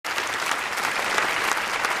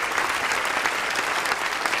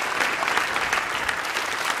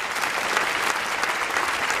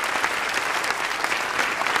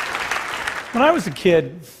When I was a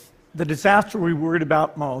kid, the disaster we worried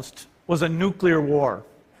about most was a nuclear war.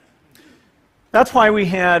 That's why we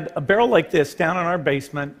had a barrel like this down in our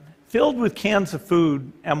basement, filled with cans of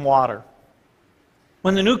food and water.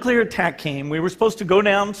 When the nuclear attack came, we were supposed to go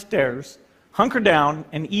downstairs, hunker down,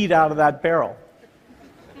 and eat out of that barrel.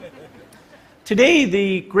 Today,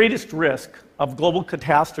 the greatest risk of global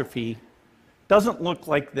catastrophe doesn't look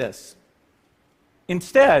like this.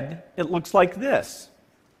 Instead, it looks like this.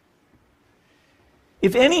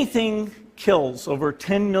 If anything kills over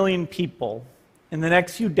 10 million people in the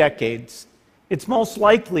next few decades, it's most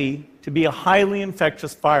likely to be a highly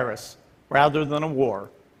infectious virus rather than a war.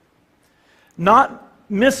 Not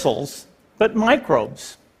missiles, but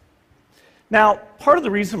microbes. Now, part of the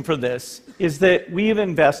reason for this is that we have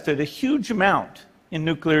invested a huge amount in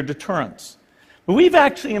nuclear deterrence, but we've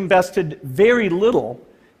actually invested very little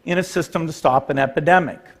in a system to stop an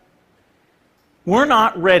epidemic. We're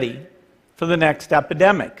not ready for the next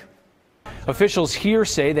epidemic. Officials here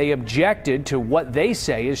say they objected to what they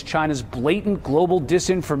say is China's blatant global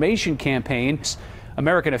disinformation campaign.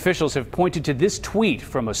 American officials have pointed to this tweet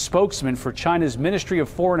from a spokesman for China's Ministry of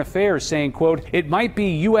Foreign Affairs saying, quote, "It might be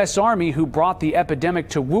U.S. Army who brought the epidemic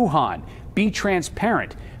to Wuhan. Be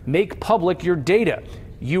transparent. Make public your data.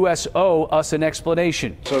 U.S. owe us an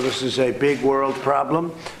explanation." So this is a big world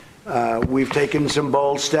problem. We've taken some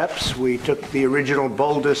bold steps. We took the original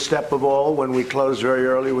boldest step of all when we closed very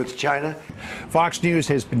early with China. Fox News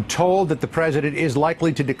has been told that the president is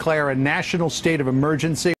likely to declare a national state of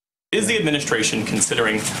emergency. Is the administration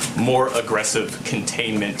considering more aggressive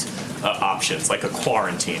containment options, like a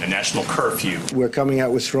quarantine, a national curfew? We're coming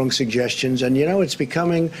out with strong suggestions, and you know, it's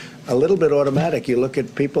becoming a little bit automatic. You look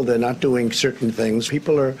at people, they're not doing certain things.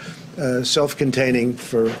 People are self-containing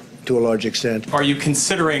to a large extent. Are you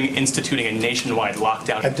considering instituting a nationwide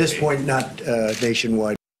lockdown? At this point, not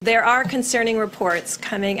nationwide. There are concerning reports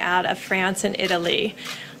coming out of France and Italy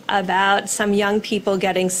about some young people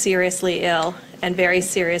getting seriously ill and very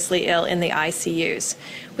seriously ill in the ICUs.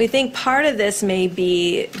 We think part of this may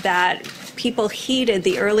be that people heeded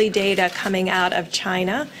the early data coming out of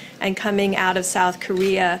China and coming out of South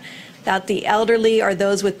Korea that the elderly or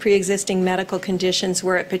those with pre-existing medical conditions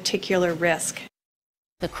were at particular risk.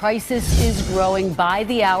 The crisis is growing by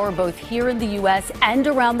the hour, both here in the U.S. and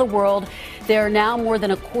around the world. There are now more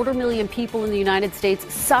than 250,000 people in the United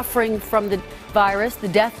States suffering from the virus. The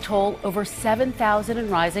death toll over 7,000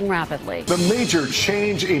 and rising rapidly. The major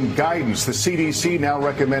change in guidance, the CDC now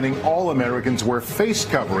recommending all Americans wear face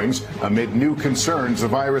coverings amid new concerns the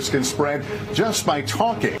virus can spread just by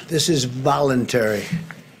talking. This is voluntary.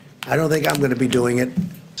 I don't think I'm going to be doing it.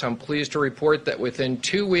 I'm pleased to report that within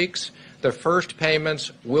 2 weeks, the first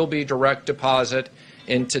payments will be direct deposit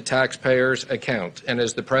into taxpayers' account. And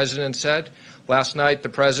as the president said, last night the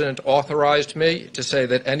president authorized me to say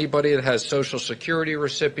that anybody that has Social Security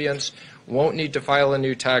recipients won't need to file a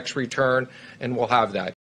new tax return and will have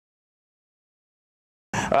that.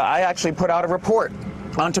 I actually put out a report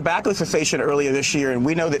on tobacco cessation earlier this year, and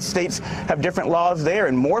we know that states have different laws there,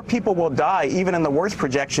 and more people will die, even in the worst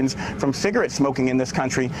projections, from cigarette smoking in this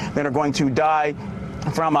country than are going to die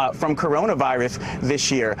from coronavirus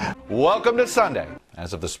this year. Welcome to Sunday.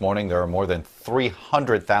 As of this morning, there are more than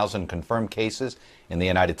 300,000 confirmed cases in the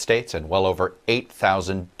United States and well over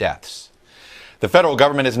 8,000 deaths. The federal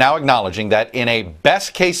government is now acknowledging that in a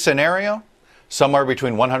best-case scenario, somewhere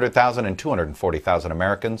between 100,000 and 240,000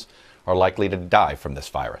 Americans are likely to die from this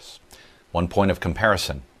virus. One point of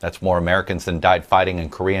comparison, that's more Americans than died fighting in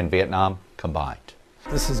Korea and Vietnam combined.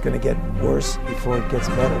 This is going to get worse before it gets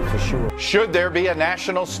better, for sure. Should there be a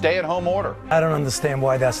national stay-at-home order? I don't understand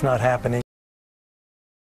why that's not happening.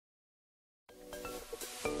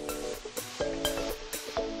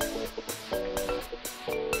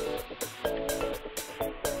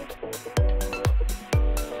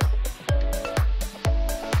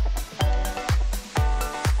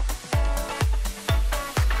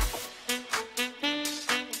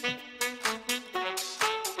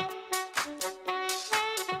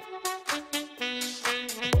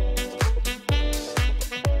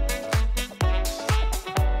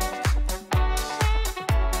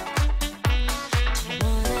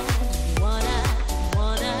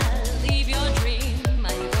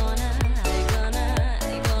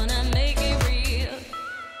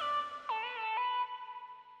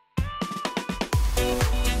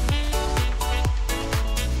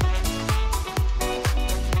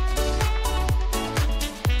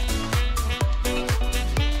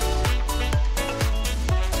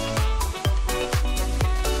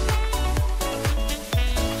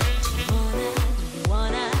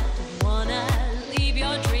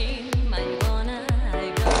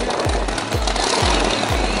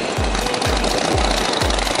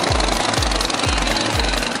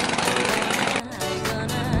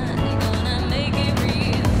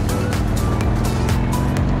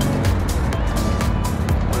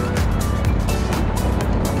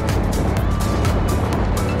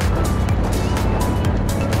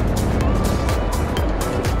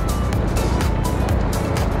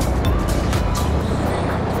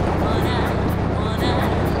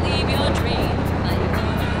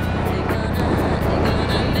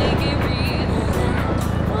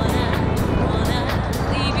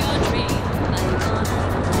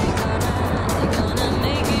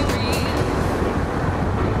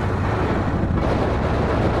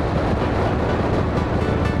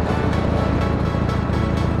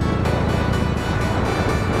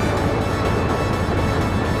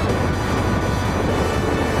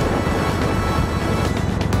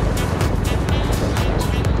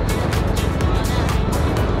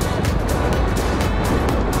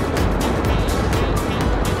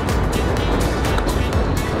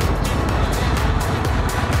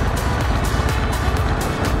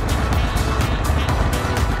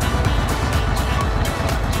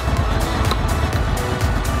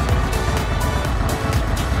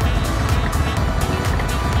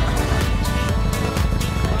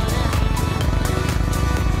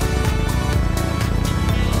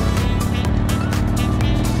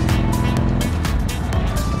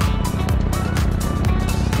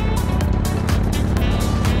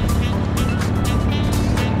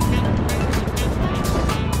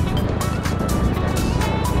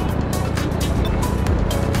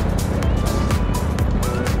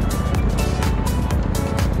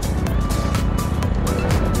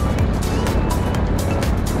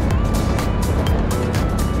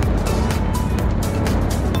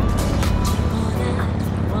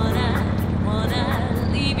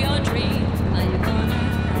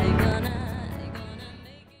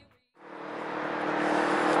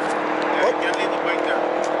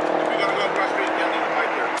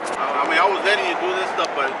 letting you do this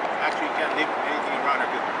stuff, but actually you can't leave anything around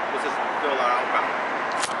here because this is still our outbound.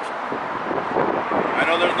 I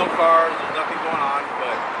know there's no cars, there's nothing going on,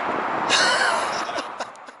 but